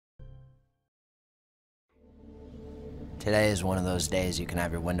Today is one of those days you can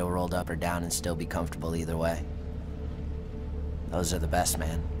have your window rolled up or down and still be comfortable either way. Those are the best,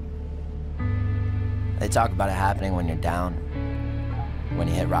 man. They talk about it happening when you're down, when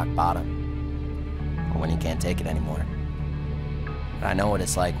you hit rock bottom, or when you can't take it anymore. But I know what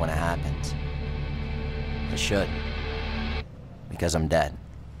it's like when it happens. It should, because I'm dead.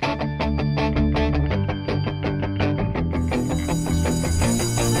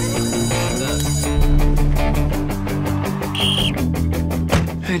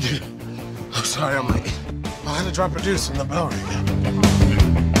 Hey, dude. I'm sorry I'm late. I had to drop a deuce in the bell ring.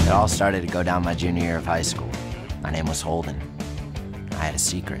 It all started to go down my junior year of high school. My name was Holden. I had a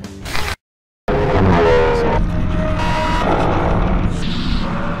secret.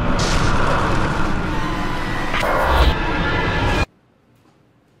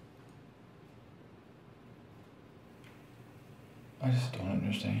 I just don't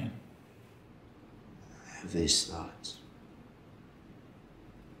understand. I have these thoughts.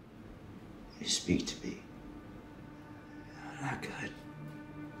 They speak to me. They're not good.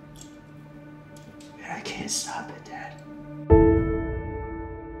 But I can't stop it, Dad.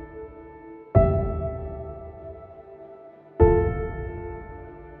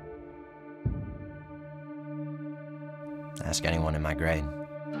 Ask anyone in my grade.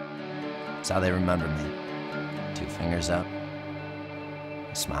 It's how they remember me. 2 fingers up,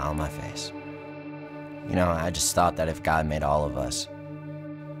 a smile on my face. You know, I just thought that if God made all of us,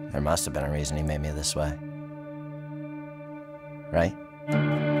 there must have been a reason he made me this way. Right?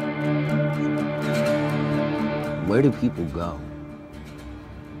 Where do people go?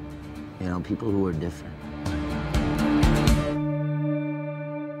 You know, people who are different.